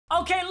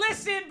Okay,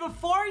 listen,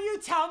 before you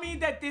tell me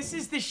that this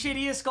is the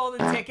shittiest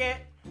golden ticket,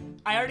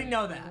 I already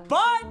know that.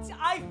 But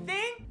I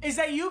think is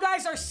that you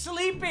guys are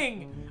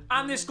sleeping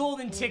on this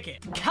golden ticket.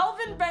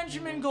 Kelvin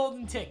Benjamin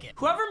golden ticket.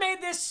 Whoever made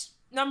this,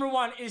 number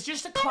one, is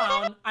just a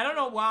clown. I don't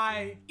know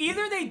why.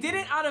 Either they did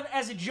it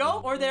as a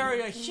joke, or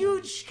they're a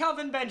huge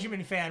Kelvin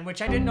Benjamin fan,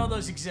 which I didn't know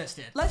those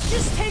existed. Let's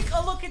just take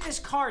a look at this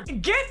card.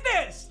 Get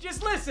this!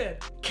 Just listen.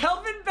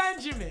 Kelvin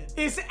Benjamin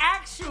is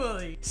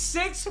actually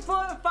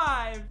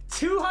 6'5",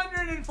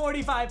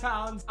 245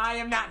 pounds. I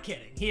am not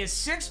kidding. He is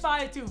 6'5",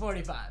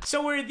 245.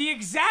 So we're the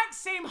exact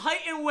same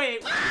height and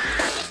weight.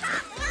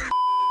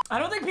 I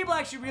don't think people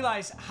actually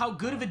realize how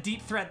good of a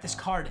deep threat this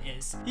card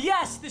is.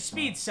 Yes, the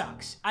speed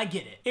sucks. I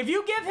get it. If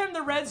you give him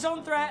the red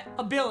zone threat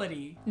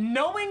ability,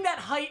 knowing that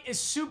height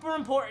is super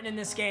important in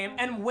this game,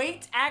 and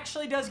weight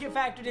actually does get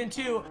factored in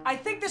too, I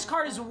think this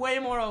card is way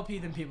more OP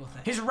than people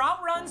think. His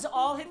route runs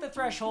all hit the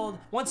threshold.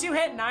 Once you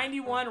hit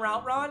 91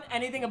 route run,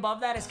 anything above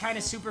that is kind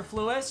of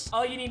superfluous.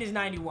 All you need is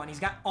 91. He's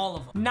got all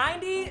of them.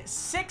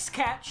 96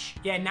 catch.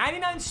 Yeah,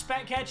 99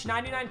 spec catch,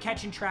 99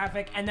 catch in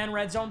traffic, and then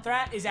red zone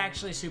threat is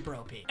actually super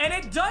OP. And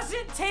it doesn't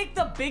take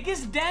the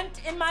biggest dent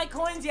in my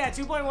coins. Yeah,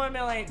 2.1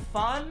 mil ain't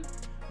fun,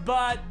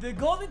 but the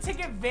golden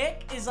ticket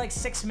Vic is like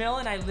 6 mil,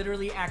 and I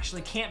literally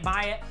actually can't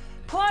buy it.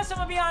 Plus, I'm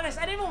gonna be honest,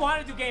 I didn't even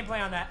want to do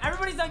gameplay on that.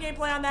 Everybody's done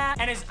gameplay on that,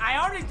 and I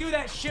already do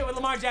that shit with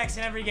Lamar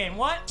Jackson every game.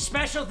 What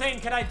special thing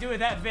could I do with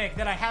that Vic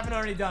that I haven't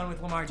already done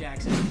with Lamar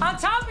Jackson? On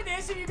top of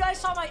this, if you guys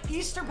saw my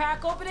Easter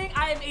pack opening,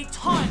 I have a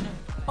ton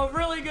of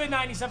really good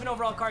 97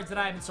 overall cards that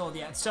I haven't sold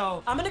yet.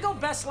 So I'm gonna go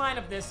best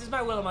lineup this. This is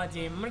my will of my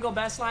team. I'm gonna go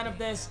best lineup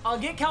this. I'll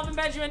get Kelvin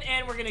Benjamin,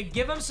 and we're gonna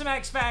give him some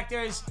X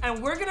factors,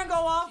 and we're gonna go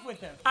off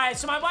with him. All right,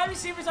 so my wide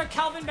receivers are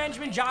Kelvin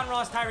Benjamin, John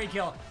Ross, Tyreek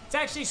Hill. It's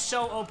actually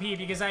so OP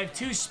because I have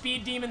 2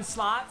 speed demon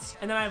slots,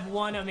 and then I have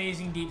 1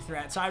 amazing deep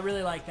threat. So I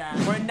really like that.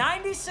 We're at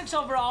 96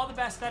 overall, the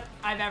best that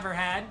I've ever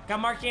had.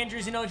 Got Mark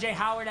Andrews and OJ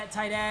Howard at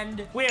tight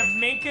end. We have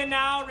Minka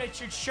now,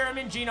 Richard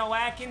Sherman, Geno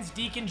Atkins,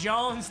 Deacon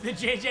Jones, the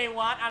JJ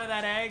Watt out of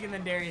that egg, and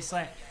then Darius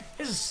Slay.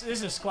 This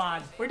is a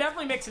squad. We're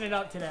definitely mixing it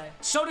up today.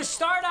 So to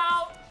start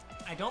out,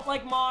 I don't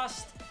like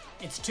Moss.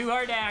 It's too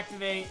hard to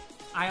activate.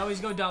 I always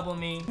go double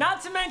me.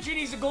 Not to mention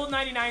he's a gold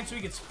 99, so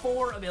he gets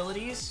 4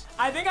 abilities.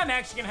 I think I'm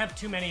actually gonna have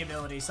too many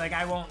abilities. Like,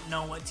 I won't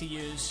know what to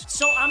use.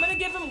 So I'm gonna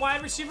give him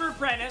wide receiver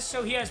apprentice,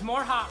 so he has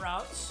more hot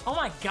routes. Oh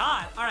my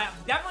God. All right,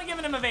 I'm definitely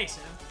giving him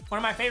evasive. One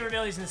of my favorite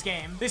abilities in this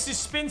game. This is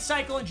spin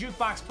cycle and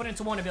jukebox put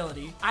into 1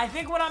 ability. I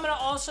think what I'm gonna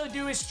also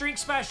do is streak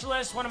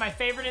specialist, one of my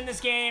favorite in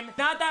this game.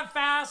 Not that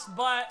fast,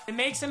 but it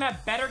makes him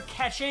have better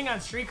catching on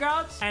streak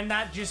routes, and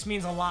that just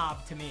means a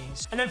lob to me.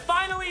 And then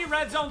finally,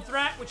 red zone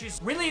threat, which is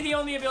really the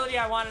only ability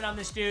I wanted on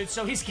this dude.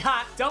 So he's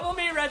got double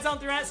me, red zone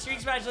threat,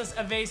 streak specialist,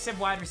 evasive,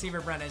 wide receiver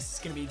apprentice. It's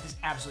gonna be just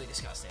absolutely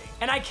disgusting.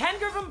 And I can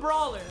give him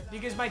brawler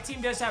because my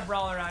team does have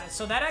brawler on it,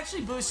 so that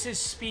actually boosts his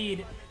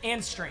speed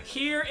and strength.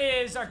 Here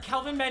is our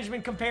Kelvin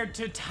Benjamin compared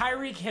to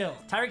Tyreek Hill.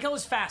 Tyreek Hill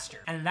is faster,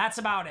 and that's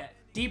about it.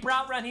 Deep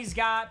route run he's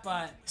got,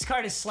 but this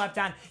card is slept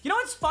on. You know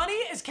what's funny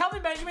is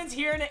Kelvin Benjamin's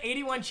here in an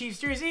 81 Chiefs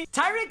jersey.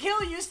 Tyreek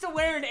Hill used to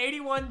wear an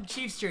 81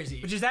 Chiefs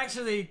jersey, which is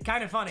actually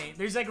kind of funny.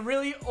 There's like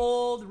really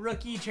old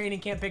rookie training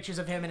camp pictures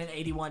of him in an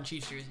 81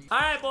 Chiefs jersey. All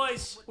right,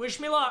 boys, wish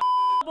me luck.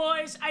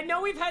 Boys, I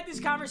know we've had this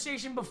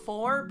conversation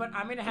before, but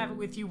I'm gonna have it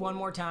with you one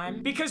more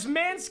time because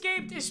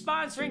Manscaped is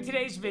sponsoring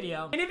today's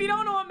video. And if you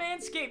don't know what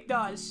Manscaped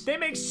does, they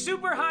make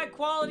super high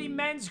quality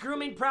men's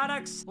grooming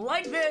products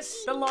like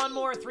this, the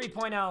Lawnmower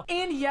 3.0.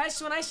 And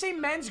yes, when I say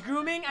men's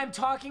grooming, I'm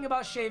talking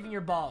about shaving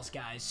your balls,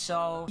 guys.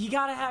 So you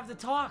gotta have the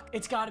talk.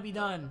 It's gotta be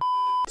done.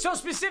 So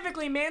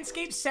specifically,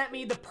 Manscaped sent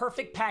me the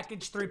Perfect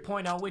Package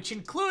 3.0, which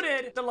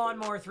included the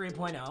Lawnmower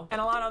 3.0 and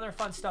a lot of other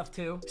fun stuff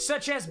too,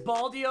 such as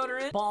ball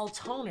deodorant, ball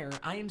toner.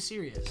 I am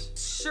serious.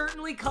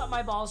 Certainly cut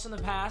my balls in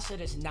the past.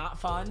 It is not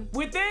fun.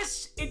 With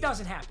this, it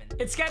doesn't happen.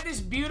 It's got this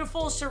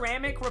beautiful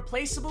ceramic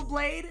replaceable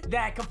blade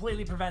that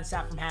completely prevents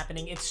that from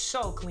happening. It's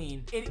so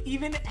clean. It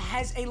even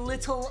has a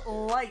little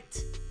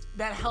light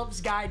that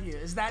helps guide you.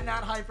 Is that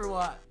not hype or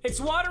what? It's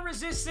water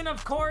resistant,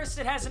 of course.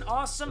 It has an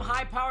awesome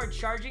high-powered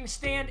charging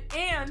stand,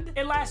 and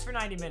it lasts for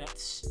 90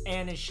 minutes.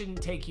 And it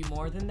shouldn't take you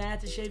more than that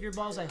to shave your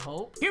balls, I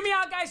hope. Hear me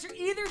out, guys. You're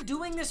either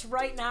doing this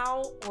right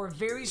now or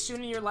very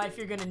soon in your life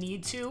you're gonna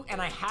need to,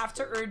 and I have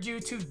to urge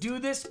you to do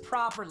this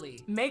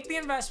properly. Make the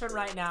investment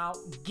right now.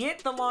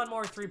 Get the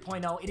Lawnmower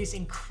 3.0. It is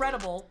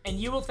incredible, and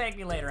you will thank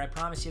me later. I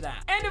promise you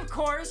that. And of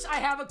course, I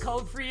have a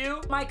code for you.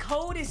 My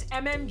code is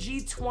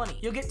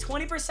MMG20. You'll get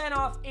 20%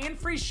 off and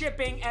free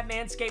shipping at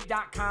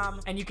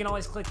manscaped.com, and you can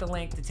always click the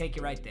link to take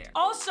you right there.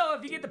 Also,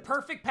 if you get the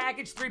Perfect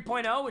Package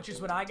 3.0, which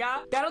is what I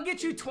got, that'll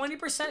get you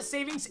 20%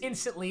 savings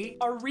instantly,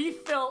 a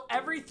refill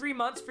every 3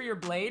 months for your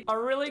blade, a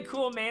really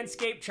cool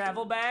Manscaped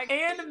travel bag,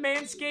 and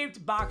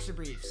Manscaped boxer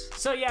briefs.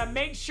 So yeah,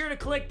 make sure to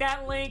click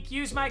that link,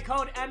 use my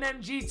code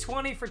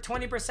MMG20 for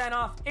 20%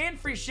 off and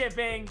free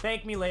shipping.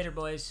 Thank me later,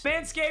 boys.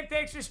 Manscaped,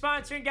 thanks for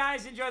sponsoring,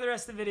 guys. Enjoy the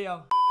rest of the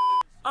video.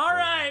 All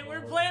right,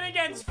 we're playing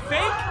against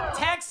Fake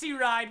Taxi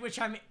Ride, which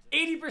I'm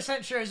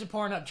 80% sure is a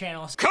Pornhub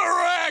channel.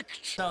 Correct!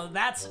 So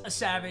that's a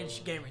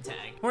savage gamer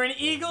tag. We're in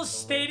Eagles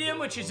Stadium,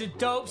 which is a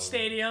dope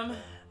stadium.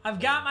 I've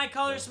got my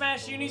Color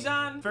Smash unis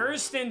on.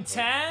 1st and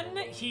 10.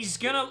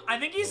 I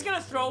think he's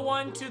gonna throw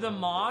one to the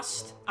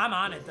Most. I'm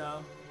on it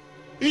though.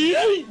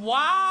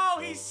 Wow,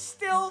 he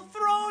still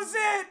throws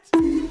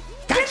it.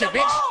 Gotcha,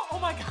 bitch. Oh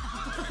my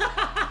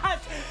God.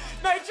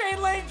 Night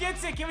Train Lane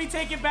gets it. Can we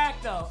take it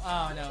back though?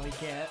 Oh no, we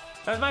can't.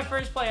 That was my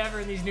first play ever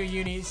in these new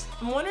unis.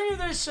 I'm wondering if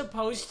there's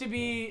supposed to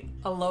be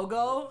a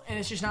logo and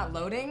it's just not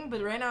loading,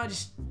 but right now it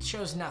just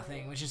shows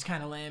nothing, which is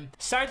kind of lame.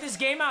 Start this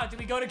game out. Do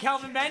we go to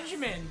Kelvin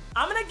Benjamin?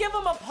 I'm gonna give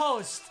him a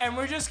post and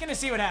we're just gonna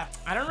see what happens.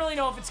 I don't really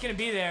know if it's gonna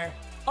be there.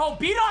 Oh,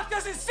 B-Dog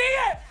doesn't see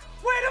it.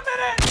 Wait a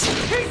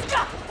minute. He's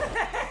got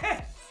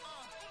it.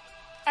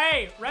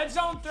 Hey, red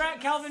zone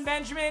threat, Kelvin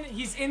Benjamin.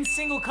 He's in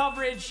single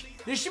coverage.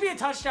 This should be a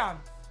touchdown.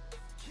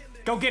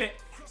 Go get it.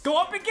 Go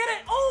up and get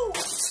it. Oh!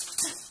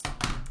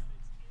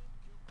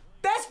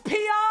 That's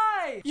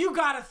PI! You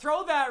gotta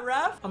throw that,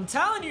 ref. I'm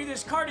telling you,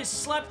 this card is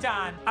slept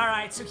on. All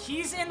right, so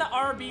he's in the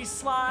RB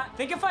slot. I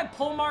think if I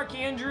pull Mark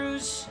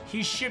Andrews,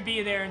 he should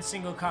be there in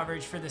single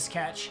coverage for this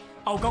catch.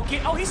 Oh, go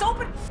get, oh, he's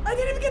open. I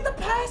didn't even get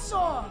the pass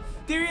off.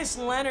 Darius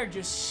Leonard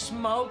just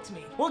smoked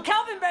me. Well,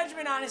 Kelvin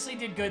Benjamin honestly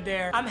did good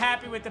there. I'm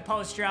happy with the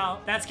post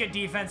route. That's good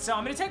defense. So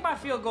I'm gonna take my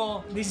field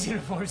goal. These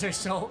uniforms are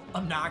so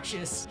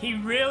obnoxious. He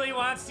really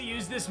wants to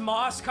use this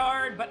Moss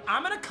card, but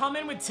I'm gonna come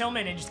in with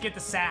Tillman and just get the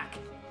sack.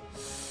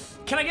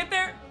 Can I get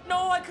there?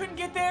 No, I couldn't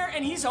get there,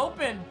 and he's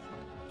open.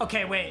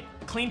 Okay, wait.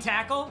 Clean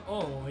tackle?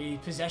 Oh, he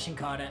possession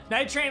caught it.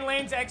 Night Train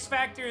Lane's X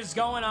Factor is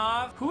going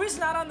off. Who is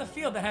not on the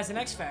field that has an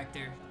X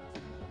Factor?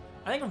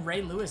 I think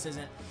Ray Lewis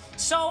isn't.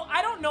 So,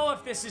 I don't know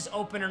if this is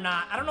open or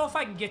not. I don't know if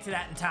I can get to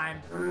that in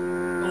time.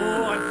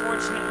 Oh,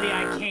 unfortunately,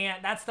 I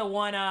can't. That's the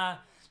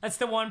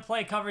one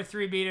play cover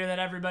 3 beater that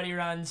everybody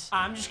runs.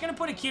 I'm just gonna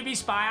put a QB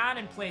spy on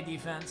and play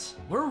defense.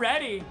 We're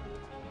ready.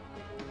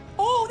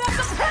 Oh,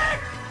 that's a pick!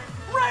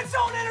 Red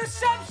zone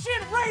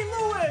interception, Ray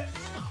Lewis.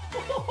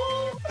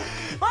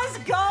 Let's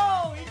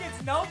go. He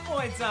gets no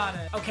points on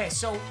it. Okay,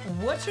 so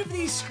which of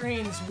these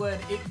screens would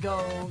it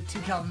go to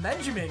Kelvin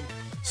Benjamin?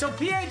 So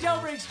PA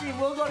jailbreak screen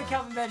will go to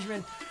Kelvin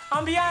Benjamin.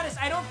 I'll be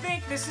honest, I don't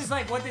think this is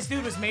like what this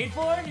dude was made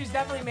for. He was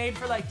definitely made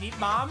for like deep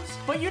bombs,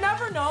 but you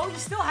never know. He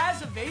still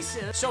has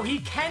evasive, so he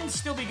can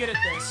still be good at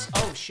this.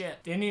 Oh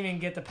shit, didn't even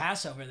get the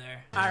pass over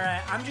there. All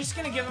right, I'm just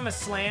gonna give him a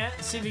slant,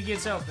 see if he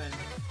gets open.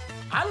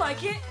 I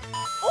like it.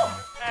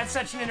 Oh, that's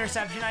such an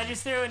interception. I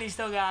just threw it and he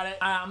still got it.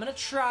 I'm gonna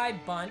try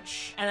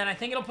bunch, and then I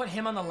think it'll put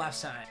him on the left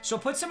side. So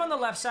it puts him on the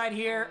left side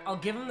here. I'll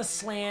give him the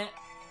slant.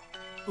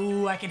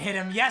 Ooh, I can hit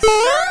him. Yes,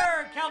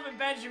 sir! Kelvin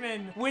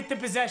Benjamin with the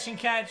possession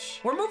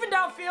catch. We're moving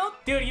downfield.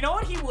 Dude, you know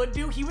what he would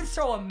do? He would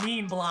throw a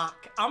mean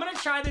block. I'm gonna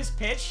try this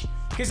pitch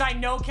because I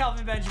know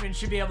Kelvin Benjamin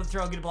should be able to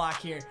throw a good block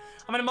here.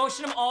 I'm gonna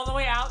motion him all the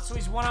way out so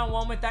he's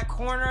one-on-one with that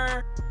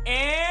corner.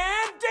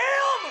 And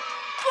damn!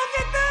 Look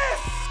at this!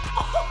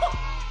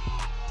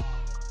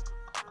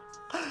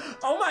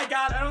 Oh my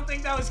God, I don't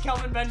think that was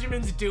Kelvin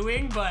Benjamin's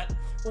doing, but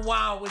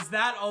wow, was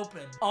that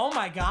open? Oh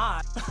my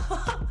God.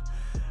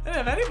 I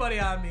didn't have anybody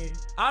on me.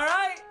 All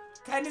right,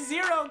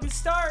 10-0, good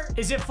start.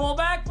 Is it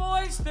fullback,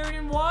 boys? 3rd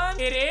and 1.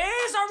 It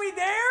is, are we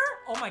there?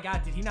 Oh my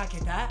God, did he not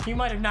get that? He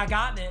might have not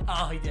gotten it.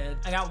 Oh, he did.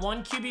 I got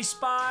 1 QB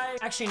spy.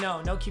 Actually,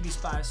 no QB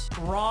spies.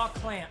 Raw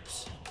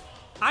clamps.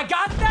 I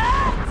got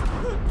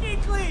that!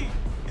 Kuechly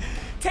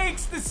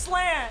takes the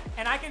slant,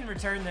 and I can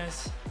return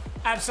this.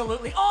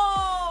 Absolutely.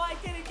 Oh, I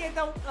didn't get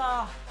the,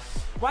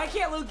 why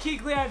can't Luke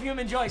Kuechly have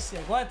human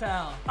joystick? What the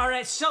hell? All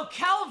right, so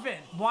Kelvin,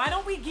 why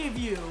don't we give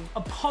you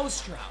a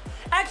post route?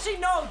 Actually,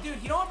 no,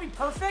 dude, you know what would be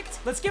perfect?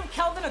 Let's give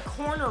Kelvin a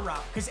corner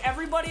route, because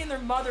everybody and their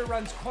mother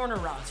runs corner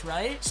routes,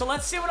 right? So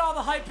let's see what all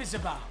the hype is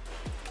about.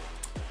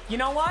 You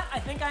know what? I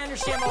think I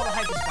understand what all the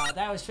hype is about.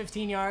 That was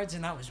 15 yards,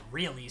 and that was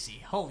real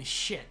easy. Holy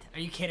shit.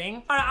 Are you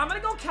kidding? All right, I'm going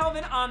to go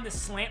Kelvin on the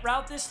slant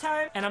route this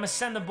time, and I'm going to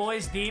send the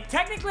boys deep.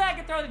 Technically, I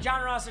could throw the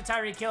John Ross or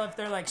Tyreek Hill if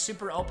they're, like,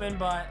 super open,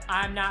 but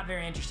I'm not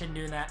very interested in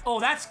doing that. Oh,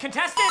 that's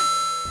contested.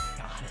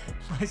 Got it.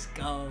 Let's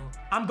go.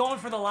 I'm going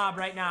for the lob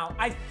right now.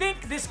 I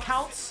think this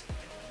counts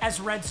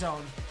as red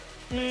zone.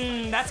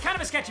 That's kind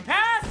of a sketchy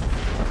pass.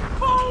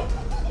 Oh!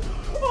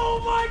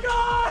 Oh my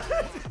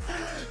God!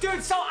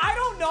 Dude, so I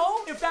don't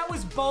know if that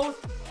was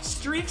both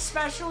streak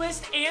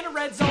specialist and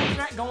red zone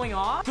threat going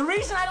off. The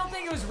reason I don't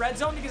think it was red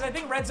zone because I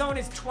think red zone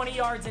is 20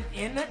 yards and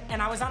in,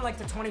 and I was on like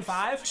the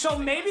 25. So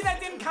maybe that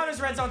didn't count as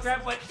red zone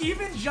threat, but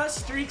even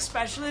just streak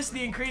specialist,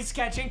 the increased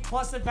catching,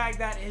 plus the fact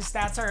that his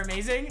stats are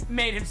amazing,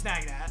 made him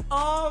snag that.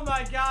 Oh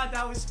my God,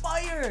 that was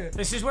fire.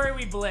 This is where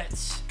we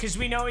blitz, because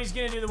we know he's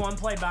gonna do the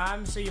 1-play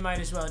bomb, so you might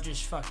as well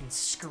just fucking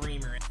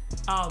screamer it.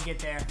 I'll get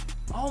there.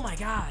 Oh my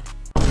God.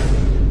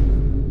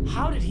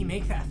 How did he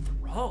make that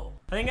throw?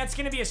 I think that's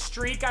gonna be a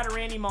streak out of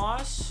Randy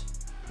Moss.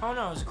 Oh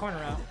no, it's a corner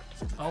out.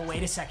 Oh,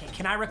 wait a second.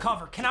 Can I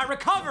recover? Can I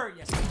recover?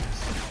 Yes.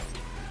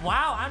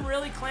 Wow, I'm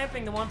really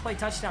clamping the 1-play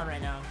touchdown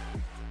right now.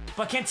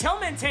 But can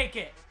Tillman take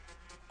it?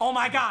 Oh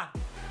my God.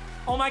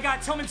 Oh my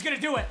God, Tillman's gonna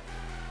do it.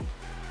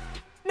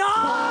 No!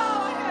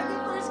 I had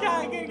the first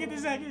guy. I'm gonna get the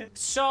second.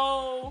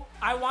 So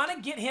I want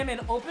to get him in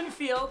open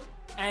field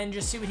and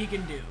just see what he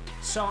can do.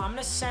 So I'm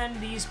gonna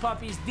send these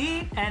puppies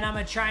deep and I'm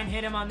gonna try and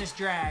hit him on this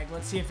drag.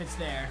 Let's see if it's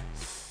there.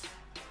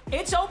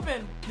 It's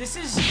open. This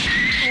is,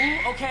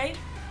 ooh, okay.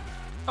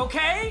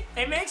 Okay,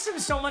 it makes him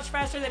so much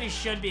faster than he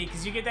should be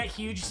because you get that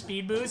huge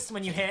speed boost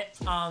when you hit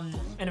an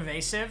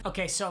evasive.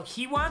 Okay, so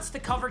he wants to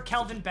cover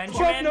Kelvin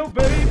Benjamin. No,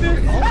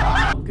 baby.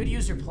 Oh, good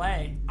user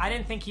play. I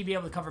didn't think he'd be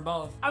able to cover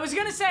both. I was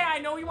gonna say I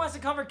know he wants to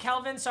cover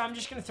Kelvin, so I'm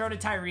just gonna throw to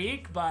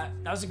Tyreek, but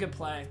that was a good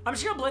play. I'm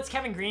just gonna blitz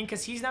Kevin Green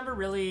because he's never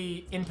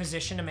really in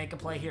position to make a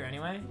play here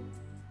anyway.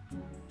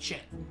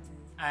 Shit,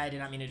 I did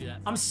not mean to do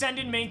that. I'm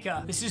sending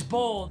Minka. This is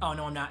bold. Oh,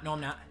 no, I'm not. No,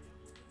 I'm not.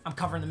 I'm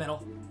covering the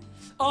middle.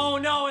 Oh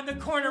no, in the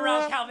corner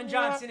route, Calvin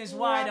Johnson is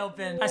wide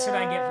open. That's what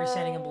I get for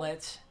sending a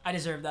blitz. I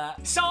deserve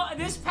that. So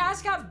this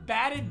pass got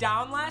batted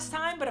down last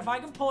time, but if I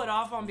can pull it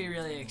off, I'll be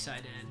really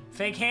excited.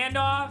 Fake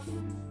handoff.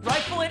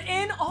 Rifle it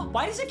in. Oh,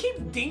 why does it keep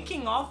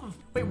dinking off of...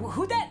 Wait,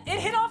 who that? It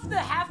hit off the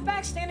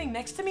halfback standing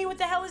next to me. What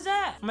the hell is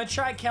that? I'm gonna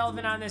try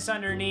Kelvin on this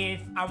underneath.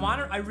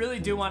 I really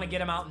do want to get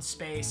him out in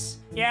space.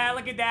 Yeah,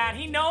 look at that.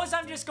 He knows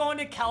I'm just going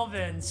to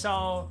Kelvin,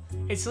 so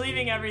it's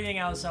leaving everything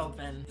else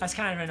open. That's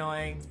kind of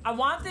annoying. I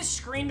want this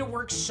screen to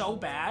work so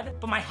bad,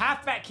 but my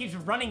halfback keeps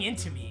running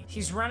into me.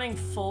 He's running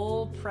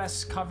full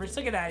press coverage.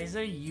 Look at that. He's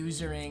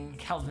usering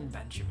Kelvin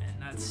Benjamin.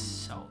 That's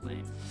so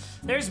lame.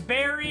 There's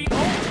Barry.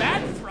 Oh,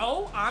 bad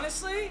throw,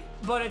 honestly,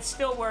 but it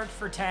still worked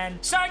for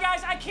 10. Sorry,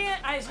 guys, I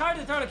can't. It's hard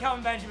to throw to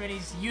Kelvin Benjamin.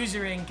 He's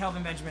using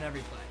Kelvin Benjamin every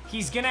play.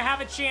 He's gonna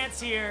have a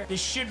chance here.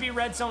 This should be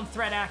red zone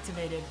threat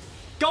activated.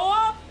 Go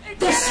up.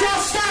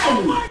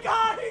 Oh my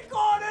God, he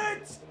got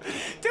it.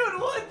 Dude,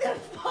 what the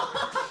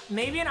fuck?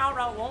 Maybe an out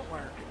route won't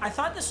work. I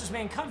thought this was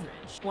man coverage.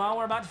 Well,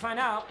 we're about to find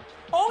out.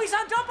 Oh, he's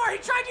on dump bar. He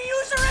tried to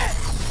user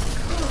it.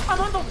 I'm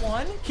on the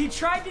one. He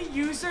tried to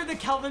user the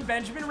Kelvin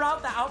Benjamin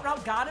route. The out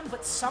route got him,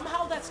 but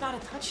somehow that's not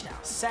a touchdown.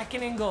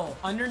 Second and goal.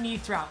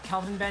 Underneath route,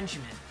 Kelvin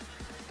Benjamin.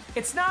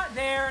 It's not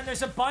there, and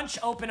there's a bunch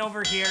open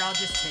over here. I'll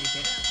just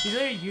take it. He's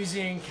literally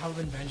using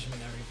Kelvin Benjamin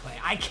every play.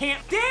 I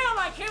can't. Damn,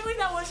 I can't believe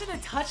that wasn't a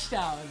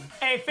touchdown.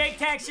 Hey, Fake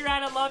Taxi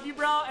Ride, I love you,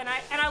 bro. And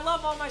I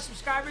love all my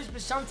subscribers,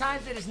 but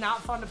sometimes it is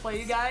not fun to play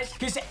you guys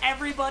because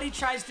everybody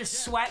tries to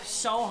sweat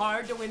so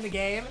hard to win the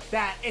game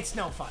that it's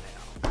no fun at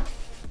all.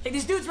 Like,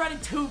 this dude's running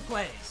 2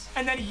 plays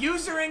and then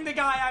usering the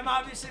guy I'm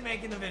obviously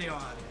making the video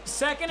on.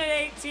 Second and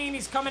 18,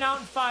 he's coming out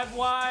in 5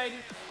 wide.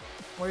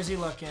 Where's he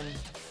looking?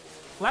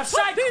 Left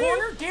side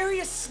corner,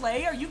 Darius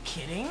Slay, are you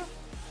kidding?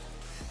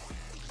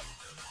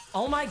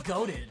 Oh my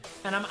goated.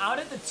 And I'm out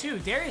at the 2.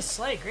 Darius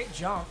Slay, great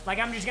jump. Like,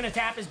 I'm just gonna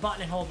tap his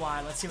button and hold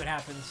wide. Let's see what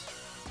happens.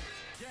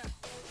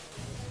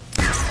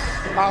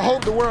 I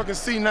hope the world can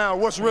see now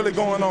what's really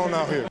going on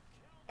out here.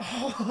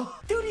 Oh,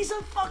 dude, he's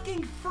a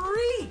fucking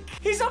freak.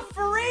 He's a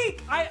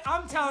freak.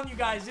 I'm telling you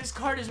guys, this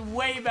card is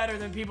way better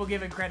than people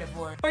give it credit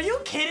for. Are you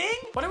kidding?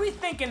 What are we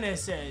thinking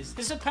this is?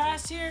 This a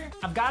pass here?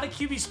 I've got a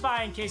QB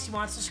spy in case he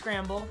wants to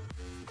scramble.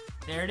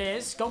 There it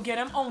is. Go get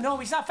him. Oh no,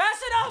 he's not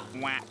fast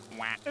enough.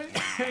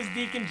 There's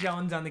Deacon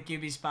Jones on the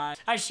QB spot.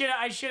 I should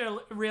have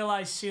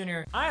realized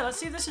sooner. All right, let's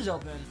see if this is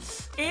open.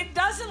 It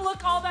doesn't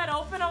look all that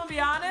open, I'm gonna be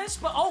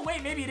honest, but oh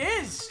wait, maybe it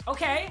is.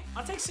 Okay,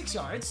 I'll take 6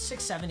 yards,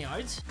 7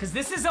 yards. Cause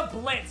this is a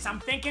blitz. I'm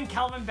thinking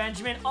Kelvin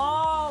Benjamin.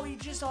 Oh, he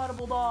just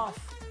audibled off.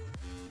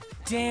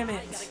 Damn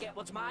it.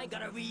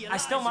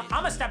 I'm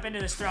gonna step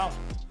into this throw.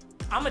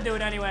 I'm gonna do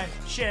it anyway.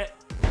 Shit.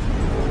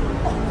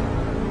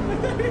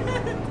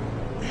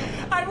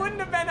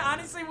 I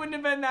honestly wouldn't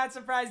have been that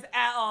surprised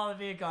at all if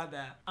he had caught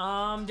that.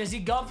 Does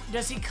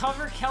he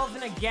cover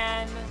Kelvin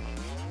again?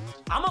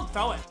 I'm gonna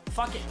throw it.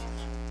 Fuck it.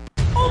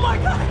 Oh my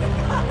God!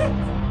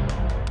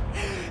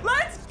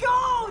 Let's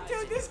go!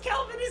 Dude, this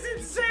Kelvin is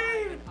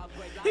insane!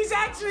 He's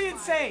actually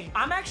insane.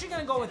 I'm actually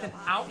gonna go with an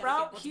out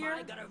route here.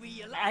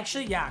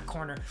 Actually, yeah,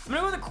 corner. I'm gonna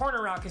go with the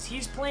corner route because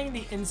he's playing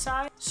the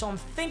inside. So I'm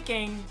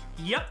thinking,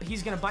 yep,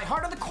 he's gonna bite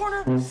hard on the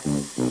corner.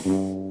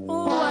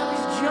 Oh, I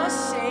was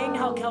just saying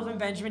how Kelvin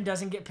Benjamin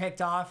doesn't get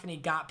picked off, and he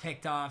got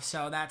picked off,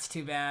 so that's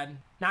too bad.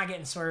 Not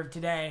getting swerved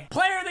today.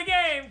 Player of the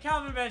game,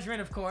 Kelvin Benjamin,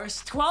 of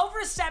course. 12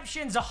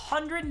 receptions,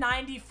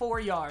 194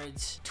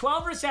 yards.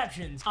 12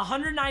 receptions,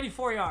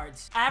 194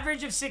 yards.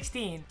 Average of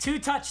 16, 2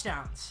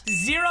 touchdowns,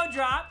 0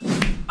 drops.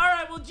 All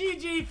right, well,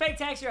 GG, Fake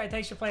Taxi Ride.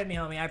 Thanks for playing me,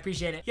 homie. I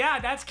appreciate it. Yeah,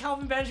 that's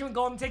Kelvin Benjamin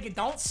golden ticket.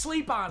 Don't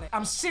sleep on it.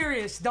 I'm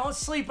serious. Don't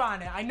sleep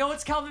on it. I know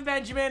it's Kelvin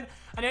Benjamin.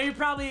 I know you're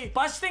probably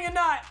busting a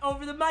nut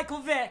over the Michael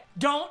Vick.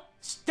 Don't.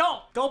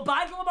 Go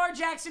buy Lamar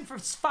Jackson for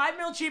 $5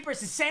 mil cheaper.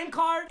 It's the same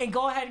card. And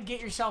go ahead and get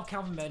yourself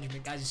Kelvin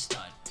Benjamin. Guy's a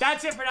stud.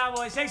 That's it for now,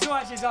 boys. Thanks for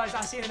watching, as always.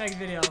 I'll see you in the next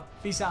video.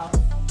 Peace out.